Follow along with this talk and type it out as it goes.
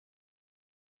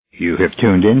You have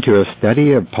tuned into a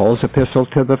study of Paul's epistle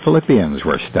to the Philippians.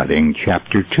 We're studying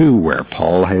chapter 2, where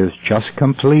Paul has just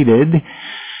completed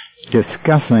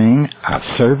discussing a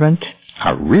servant,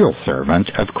 a real servant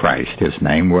of Christ. His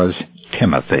name was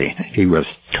Timothy. He was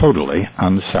totally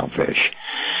unselfish.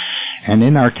 And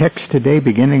in our text today,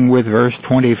 beginning with verse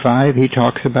 25, he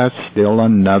talks about still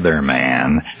another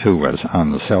man who was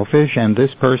unselfish, and this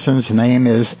person's name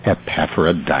is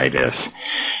Epaphroditus.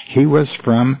 He was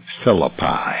from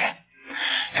Philippi.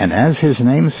 And as his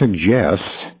name suggests,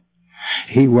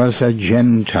 he was a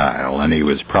Gentile, and he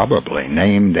was probably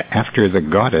named after the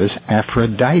goddess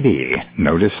Aphrodite.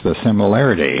 Notice the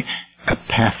similarity.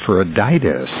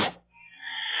 Epaphroditus.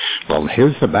 Well,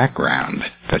 here's the background.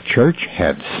 The church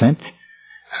had sent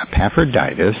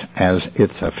Epaphroditus as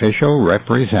its official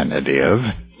representative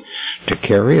to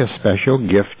carry a special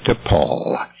gift to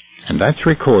Paul. And that's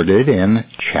recorded in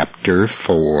chapter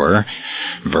 4,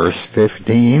 verse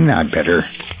 15. I better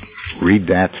read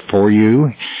that for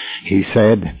you. He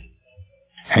said,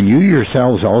 "And you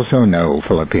yourselves also know,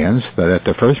 Philippians, that at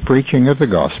the first preaching of the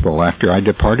gospel, after I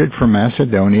departed from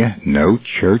Macedonia, no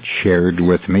church shared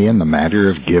with me in the matter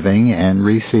of giving and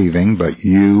receiving, but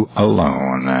you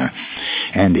alone.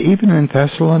 And even in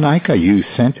Thessalonica you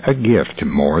sent a gift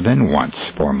more than once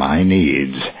for my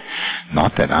needs.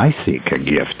 Not that I seek a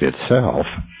gift itself,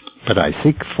 but I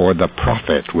seek for the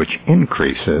profit which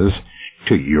increases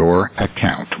to your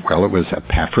account." Well, it was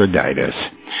Epaphroditus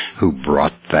who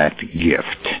brought that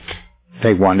gift.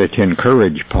 They wanted to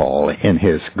encourage Paul in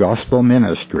his gospel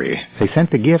ministry. They sent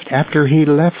the gift after he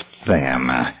left them,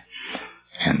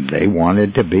 and they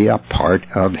wanted to be a part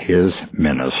of his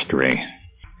ministry.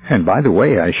 And by the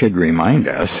way, I should remind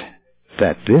us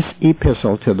that this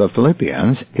epistle to the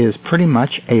Philippians is pretty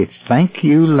much a thank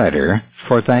you letter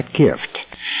for that gift.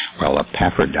 Well,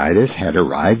 Epaphroditus had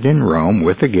arrived in Rome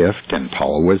with a gift, and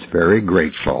Paul was very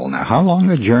grateful. Now, how long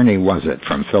a journey was it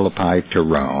from Philippi to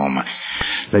Rome?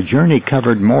 The journey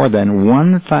covered more than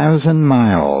 1,000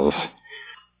 miles.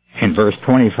 In verse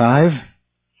 25,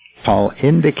 Paul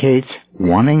indicates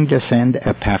wanting to send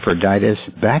Epaphroditus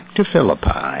back to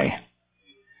Philippi.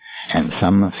 And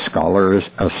some scholars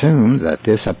assume that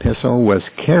this epistle was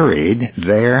carried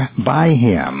there by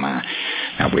him.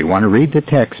 Now we want to read the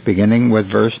text beginning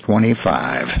with verse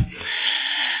 25.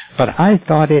 "But I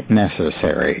thought it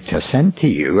necessary to send to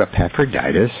you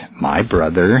Epaphroditus, my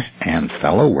brother and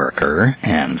fellow worker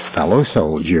and fellow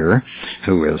soldier,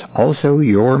 who is also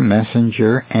your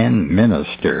messenger and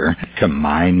minister to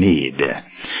my need,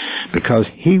 because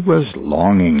he was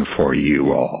longing for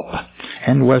you all,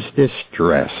 and was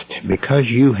distressed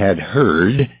because you had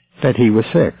heard that he was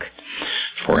sick.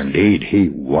 For indeed he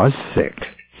was sick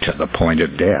to the point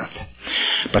of death.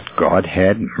 But God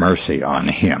had mercy on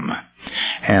him,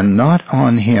 and not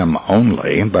on him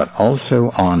only, but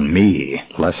also on me,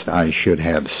 lest I should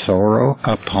have sorrow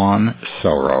upon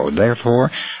sorrow.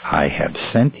 Therefore I have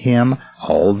sent him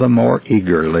all the more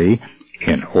eagerly,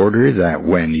 in order that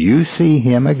when you see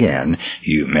him again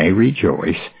you may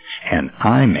rejoice, and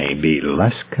I may be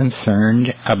less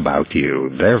concerned about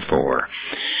you. Therefore,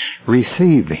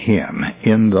 receive him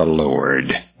in the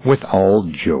Lord with all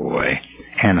joy,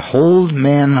 and hold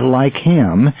men like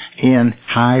him in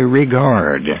high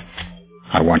regard."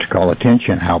 I want to call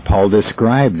attention how Paul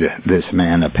described this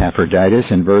man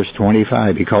Epaphroditus in verse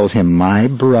 25. He calls him my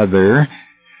brother.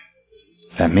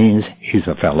 That means he's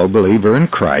a fellow believer in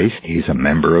Christ. He's a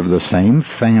member of the same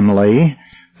family.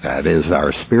 That is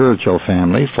our spiritual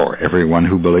family, for everyone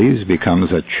who believes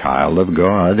becomes a child of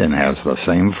God and has the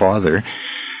same Father.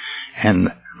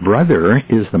 And brother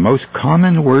is the most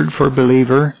common word for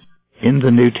believer in the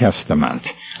New Testament.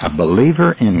 A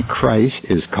believer in Christ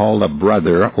is called a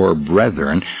brother or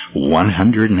brethren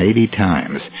 180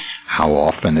 times. How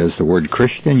often is the word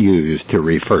Christian used to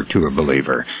refer to a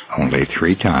believer? Only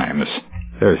 3 times.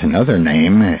 There's another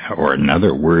name or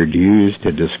another word used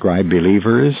to describe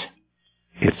believers.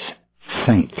 It's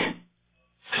saint.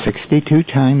 62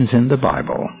 times in the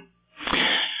Bible.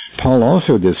 Paul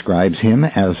also describes him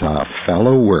as a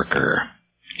fellow worker.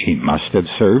 He must have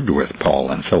served with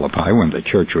Paul in Philippi when the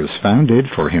church was founded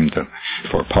for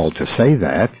Paul to say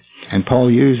that. And Paul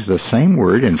used the same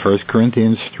word in 1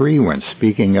 Corinthians 3 when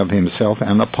speaking of himself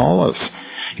and Apollos.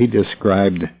 He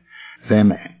described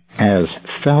them as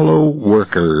fellow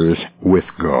workers with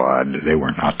God. They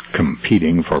were not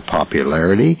competing for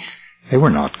popularity. They were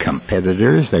not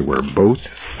competitors. They were both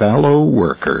fellow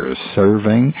workers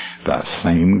serving the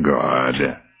same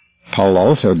God. Paul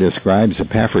also describes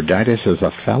Epaphroditus as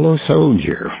a fellow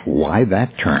soldier. Why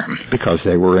that term? Because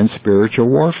they were in spiritual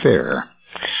warfare.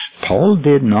 Paul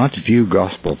did not view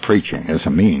gospel preaching as a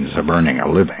means of earning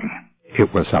a living.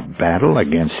 It was a battle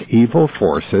against evil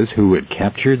forces who would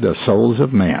capture the souls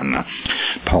of men.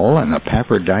 Paul and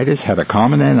Epaphroditus had a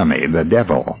common enemy, the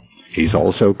devil. He's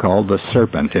also called the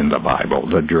serpent in the Bible,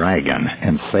 the dragon,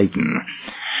 and Satan.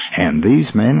 And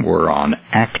these men were on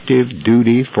active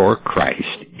duty for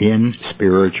Christ in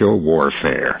spiritual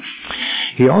warfare.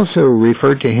 He also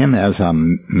referred to him as a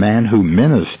man who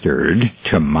ministered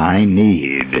to my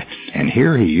need. And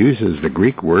here he uses the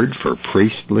Greek word for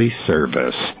priestly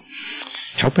service.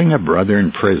 Helping a brother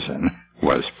in prison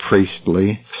was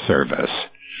priestly service,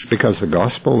 because the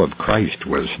gospel of Christ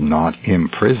was not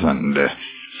imprisoned.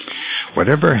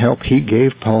 Whatever help he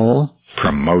gave Paul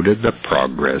promoted the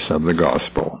progress of the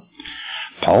gospel.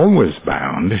 Paul was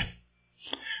bound,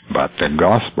 but the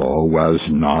gospel was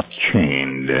not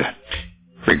chained.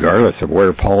 Regardless of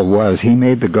where Paul was, he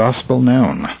made the gospel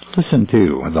known. Listen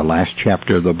to the last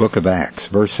chapter of the book of Acts,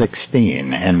 verse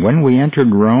 16. And when we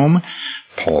entered Rome,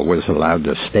 Paul was allowed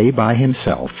to stay by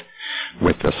himself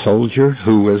with the soldier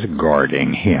who was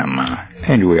guarding him.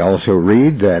 And we also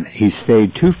read that he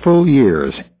stayed 2 full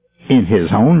years in his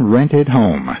own rented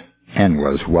home and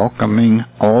was welcoming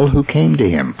all who came to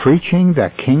him, preaching the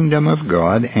kingdom of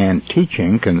God and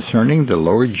teaching concerning the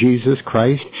Lord Jesus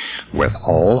Christ with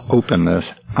all openness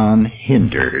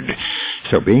unhindered.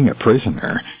 So being a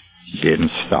prisoner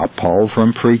didn't stop Paul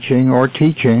from preaching or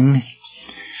teaching.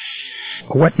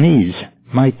 What needs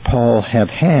might Paul have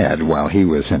had while he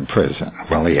was in prison?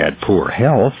 Well, he had poor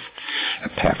health.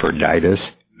 Epaphroditus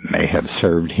may have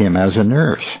served him as a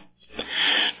nurse.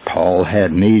 Paul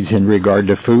had needs in regard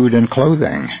to food and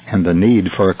clothing, and the need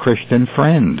for a Christian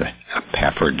friend.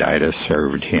 Epaphroditus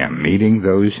served him, meeting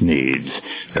those needs.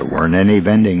 There weren't any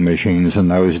vending machines in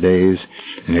those days,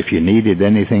 and if you needed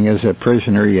anything as a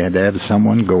prisoner, you had to have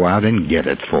someone go out and get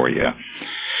it for you.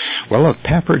 Well,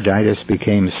 Epaphroditus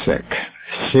became sick,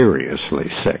 seriously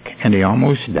sick, and he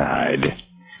almost died.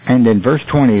 And in verse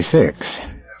 26,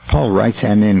 Paul writes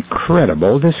an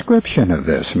incredible description of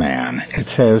this man. It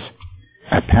says,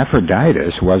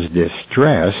 Epaphroditus was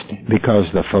distressed because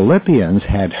the Philippians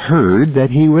had heard that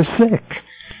he was sick,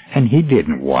 and he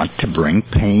didn't want to bring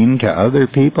pain to other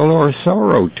people or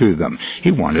sorrow to them.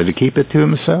 He wanted to keep it to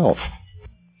himself.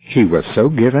 He was so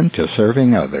given to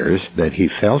serving others that he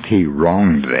felt he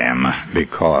wronged them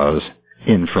because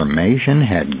information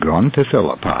had gone to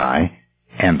Philippi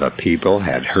and the people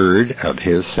had heard of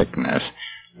his sickness.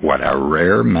 What a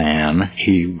rare man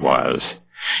he was.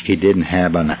 He didn't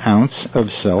have an ounce of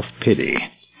self-pity.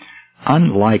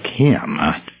 Unlike him,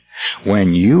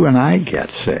 when you and I get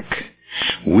sick,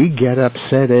 we get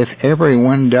upset if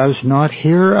everyone does not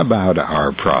hear about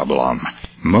our problem.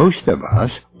 Most of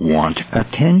us want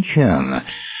attention,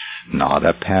 not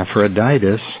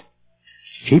Epaphroditus.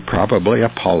 He probably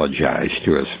apologized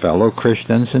to his fellow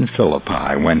Christians in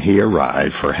Philippi when he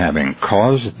arrived for having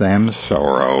caused them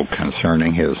sorrow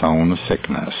concerning his own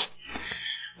sickness.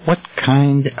 What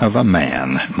kind of a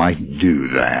man might do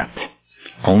that?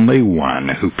 Only one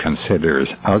who considers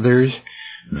others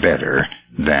better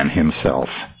than himself,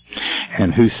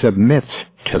 and who submits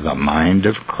to the mind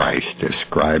of Christ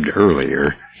described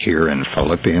earlier here in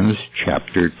Philippians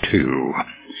chapter 2.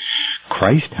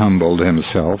 Christ humbled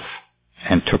himself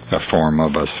and took the form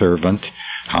of a servant,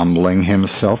 humbling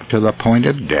himself to the point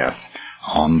of death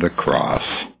on the cross.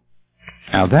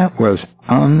 Now that was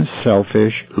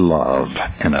unselfish love,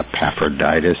 and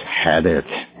Epaphroditus had it.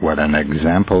 What an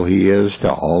example he is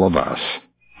to all of us.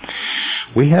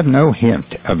 We have no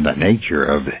hint of the nature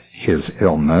of his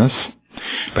illness,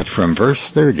 but from verse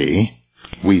 30,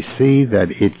 we see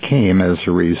that it came as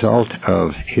a result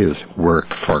of his work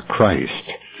for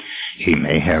Christ. He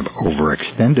may have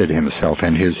overextended himself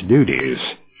in his duties.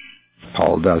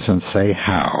 Paul doesn't say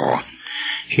how.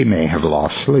 He may have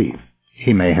lost sleep.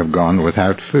 He may have gone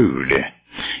without food.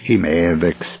 He may have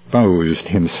exposed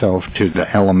himself to the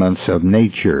elements of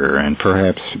nature and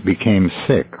perhaps became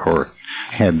sick or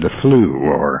had the flu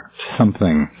or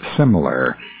something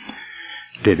similar.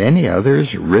 Did any others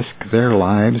risk their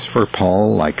lives for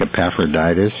Paul like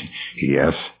Epaphroditus?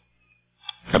 Yes.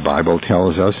 The Bible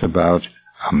tells us about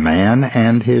a man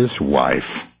and his wife,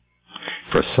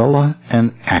 Priscilla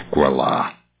and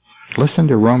Aquila. Listen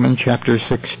to Romans chapter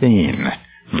 16,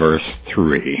 verse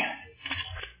 3.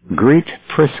 Greet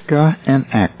Prisca and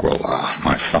Aquila,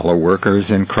 my fellow workers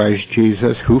in Christ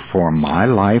Jesus, who for my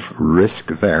life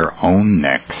risk their own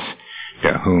necks,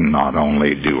 to whom not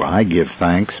only do I give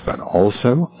thanks, but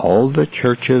also all the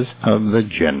churches of the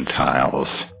Gentiles.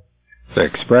 The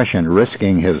expression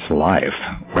risking his life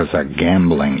was a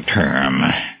gambling term,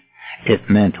 It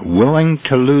meant willing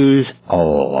to lose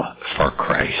all for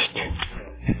Christ.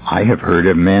 I have heard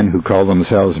of men who call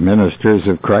themselves ministers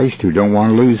of Christ who don't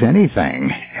want to lose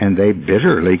anything, and they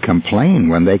bitterly complain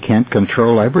when they can't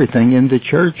control everything in the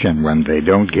church and when they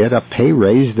don't get a pay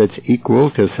raise that's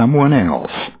equal to someone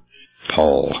else.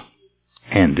 Paul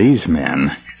and these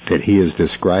men that he is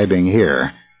describing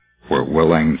here were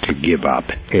willing to give up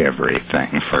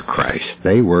everything for Christ.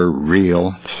 They were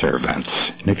real servants.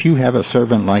 And if you have a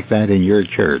servant like that in your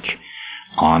church,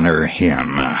 honor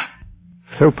him.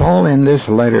 So Paul in this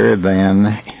letter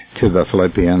then to the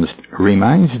Philippians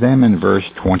reminds them in verse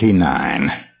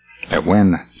 29 that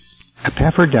when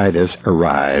Epaphroditus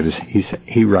arrives,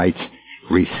 he writes,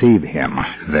 "Receive him,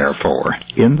 therefore,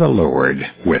 in the Lord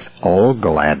with all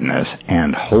gladness,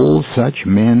 and hold such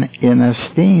men in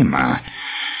esteem,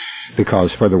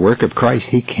 because for the work of Christ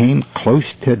he came close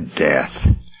to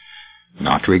death,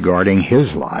 not regarding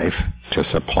his life, to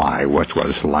supply what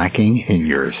was lacking in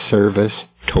your service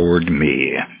toward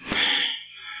me."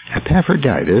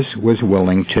 Epaphroditus was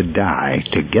willing to die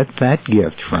to get that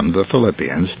gift from the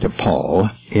Philippians to Paul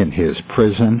in his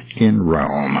prison in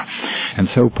Rome. And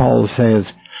so Paul says,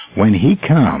 when he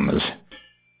comes,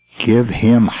 give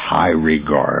him high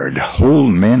regard.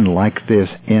 Hold men like this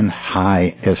in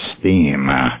high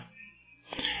esteem.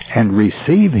 And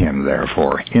receive him,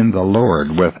 therefore, in the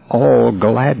Lord with all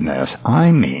gladness.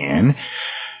 I mean,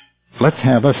 let's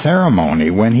have a ceremony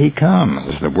when he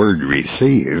comes. The word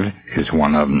receive is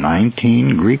one of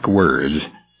 19 Greek words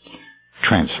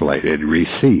translated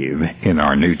receive in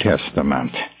our New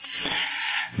Testament.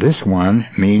 This one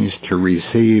means to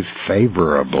receive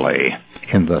favorably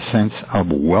in the sense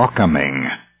of welcoming,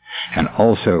 and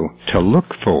also to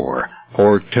look for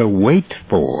or to wait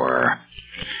for.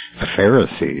 The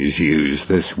Pharisees used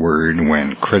this word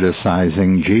when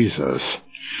criticizing Jesus.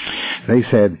 They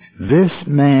said, "This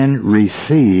man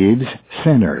receives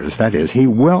sinners," that is, he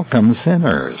welcomes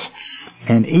sinners,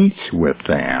 "and eats with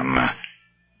them."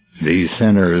 These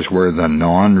sinners were the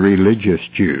non-religious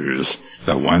Jews,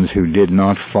 the ones who did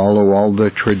not follow all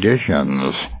the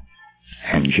traditions.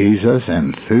 And Jesus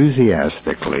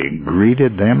enthusiastically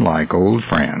greeted them like old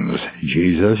friends.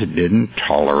 Jesus didn't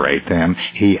tolerate them.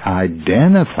 He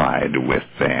identified with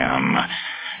them.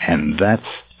 And that's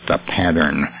the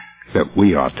pattern that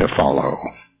we ought to follow.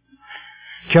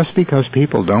 Just because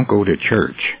people don't go to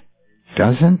church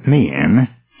doesn't mean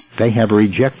they have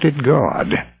rejected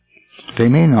God. They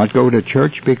may not go to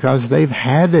church because they've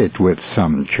had it with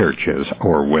some churches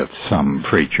or with some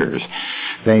preachers.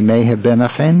 They may have been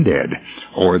offended,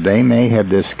 or they may have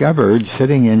discovered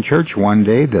sitting in church one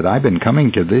day that I've been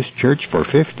coming to this church for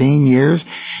 15 years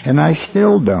and I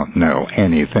still don't know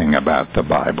anything about the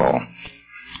Bible.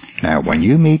 Now, when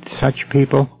you meet such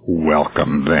people,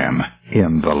 welcome them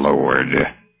in the Lord.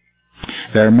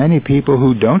 There are many people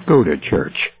who don't go to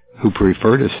church, who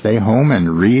prefer to stay home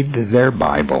and read their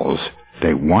Bibles.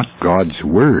 They want God's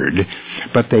Word,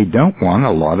 but they don't want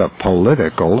a lot of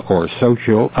political or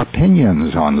social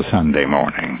opinions on Sunday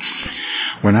morning.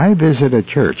 When I visit a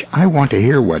church, I want to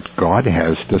hear what God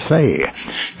has to say,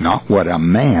 not what a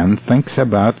man thinks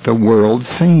about the world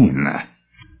scene.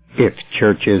 If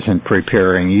church isn't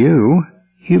preparing you,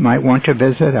 you might want to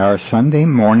visit our Sunday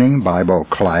morning Bible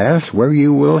class where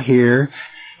you will hear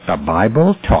the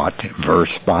Bible taught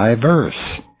verse by verse.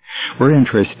 We're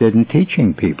interested in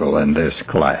teaching people in this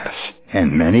class,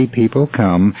 and many people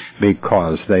come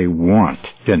because they want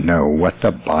to know what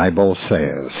the Bible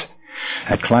says.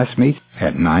 At class meets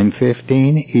at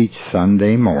 9:15 each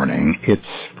Sunday morning. It's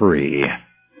free.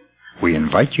 We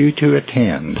invite you to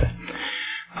attend.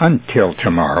 Until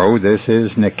tomorrow, this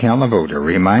is Nick Calavoda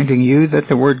reminding you that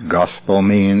the word gospel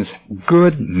means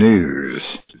good news.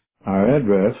 Our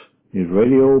address is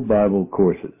Radio Bible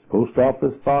Courses, Post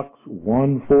Office Box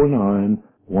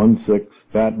 14916,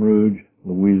 Baton Rouge,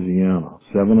 Louisiana,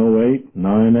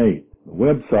 70898. The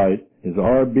website is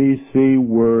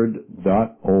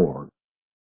rbcword.org.